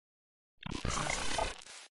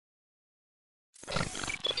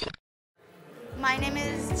My name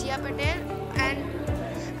is Jia Patel and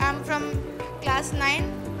I'm from class 9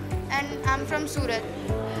 and I'm from Surat.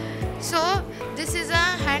 So this is a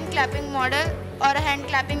hand clapping model or a hand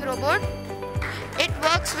clapping robot. It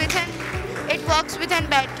works with an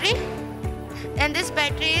battery, and this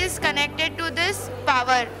battery is connected to this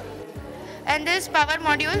power, and this power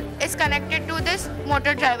module is connected to this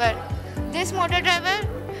motor driver. This motor driver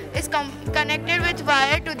is connected with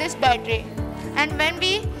wire to this battery, and when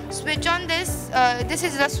we switch on this, this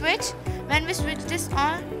is the switch. When we switch this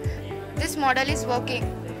on, this model is working.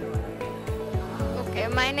 Okay,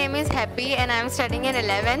 my name is Happy and I am studying in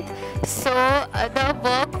 11th. So the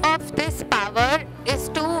work of this power is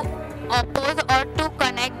to oppose or to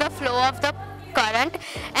connect the flow of the current,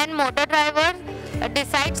 and motor driver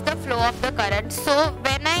decides the flow of the current. So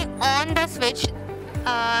when I on the switch,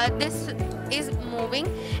 this is moving,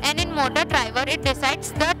 and in motor driver it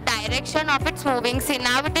decides the direction of its moving. See,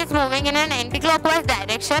 now it is moving in an anti-clockwise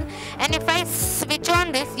direction, and if I switch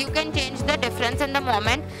on this, you can change the difference in the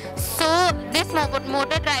moment. So this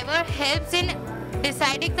motor driver helps in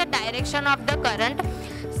deciding the direction of the current.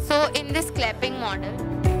 So in this clapping model.